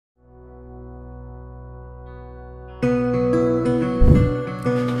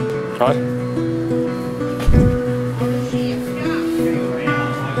Čekaj.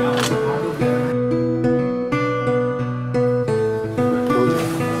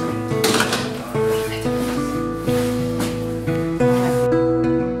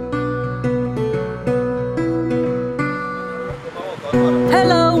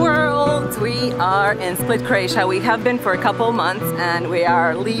 In Split, Croatia. We have been for a couple months and we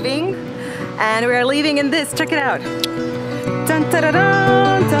are leaving. And we are leaving in this. Check it out. Dun, dun, dun,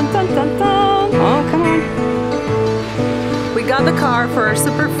 dun, dun, dun, dun, dun. Oh, come on. We got the car for a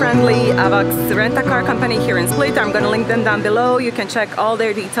super friendly Avax Rent a car company here in Split. I'm gonna link them down below. You can check all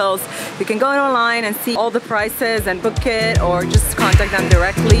their details. You can go online and see all the prices and book it, or just contact them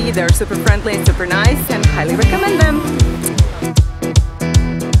directly. They're super friendly and super nice, and highly recommend them.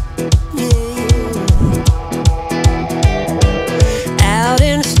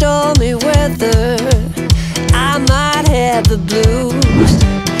 Stormy weather, I might have the blues,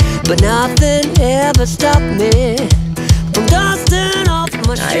 but nothing ever stopped me from dusting off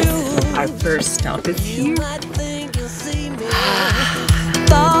my shoes. Our first stop is here.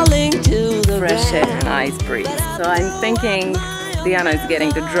 Falling to the fresh air and nice breeze. So I'm thinking Diana is getting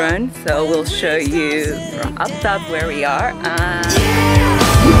the drone, so we'll show you from up top where we are.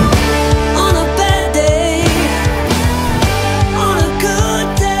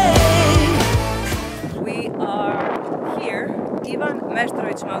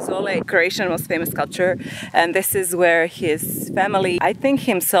 Mausoleum, Croatian most famous sculpture, and this is where his family, I think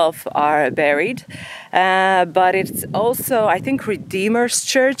himself, are buried. But it's also, I think, Redeemer's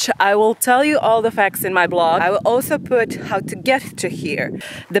Church. I will tell you all the facts in my blog. I will also put how to get to here.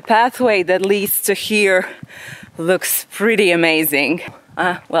 The pathway that leads to here looks pretty amazing.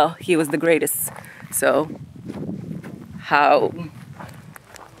 Well, he was the greatest, so how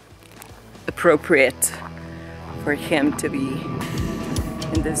appropriate for him to be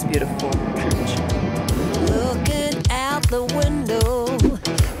in this beautiful church. Looking out the window,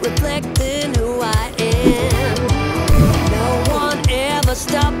 reflecting who I am. No one ever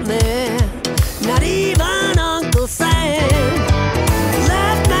stopped me, not even Uncle Sam.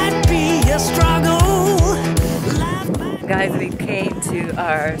 Life might be a struggle. Guys, we came to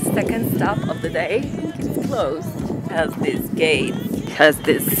our second stop of the day. It's closed. It has this gate. It has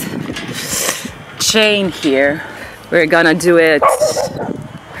this chain here. We're gonna do it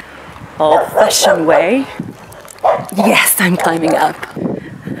old-fashioned way. Yes, I'm climbing up.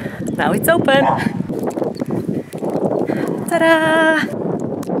 Now it's open. Ta-da!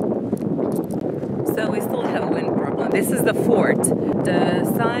 So we still have a wind problem. This is the fort. The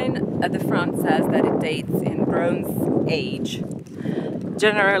sign at the front says that it dates in Bronze Age.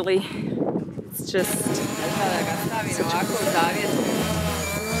 Generally, it's just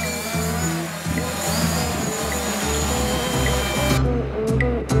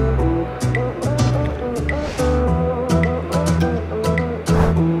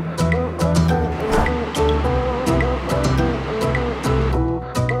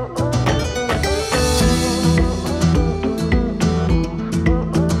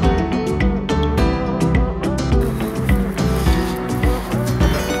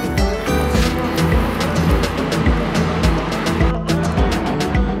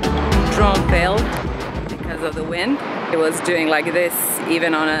because of the wind. It was doing like this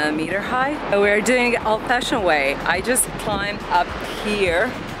even on a meter high. So we're doing it old-fashioned way. I just climbed up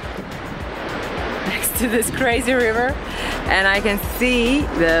here next to this crazy river and I can see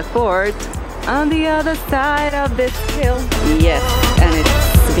the fort on the other side of this hill. Yes, and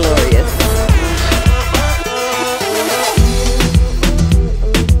it's glorious.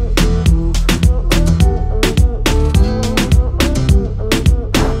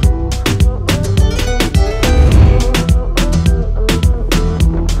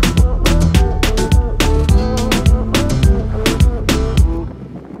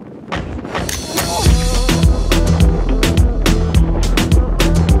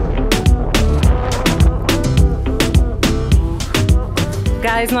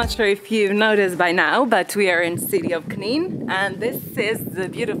 Guys, not sure if you've noticed by now, but we are in the city of Knin, and this is the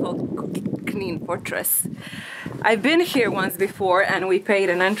beautiful Knin fortress. I've been here once before and we paid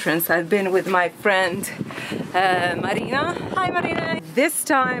an entrance. I've been with my friend Marina. Hi Marina! This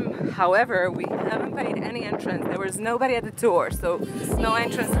time, however, we haven't paid any entrance. There was nobody at the door, so no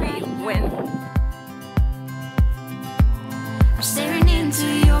entrance fee. Win. I'm staring into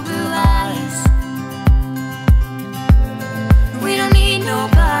your blue eyes. We don't need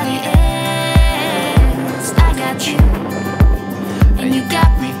nobody else. I got you, and you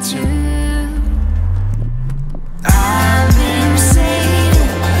got me too. I've been saving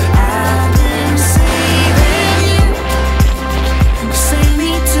you. You save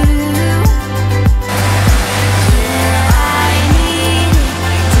me too.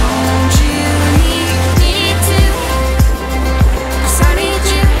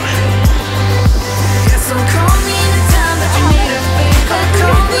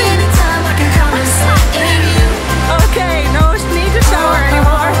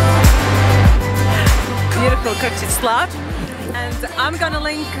 gonna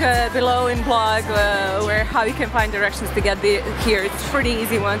link below in blog where how you can find directions to get here. It's pretty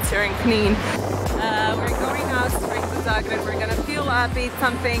easy once you're in Knin. We're going out straight to Zagreb. We're gonna fuel up, eat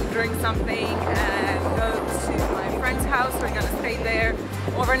something, drink something, and go to my friend's house. We're gonna stay there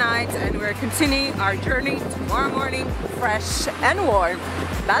overnight, and we're continuing our journey tomorrow morning, fresh and warm.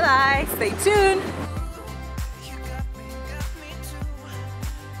 Bye bye. Stay tuned.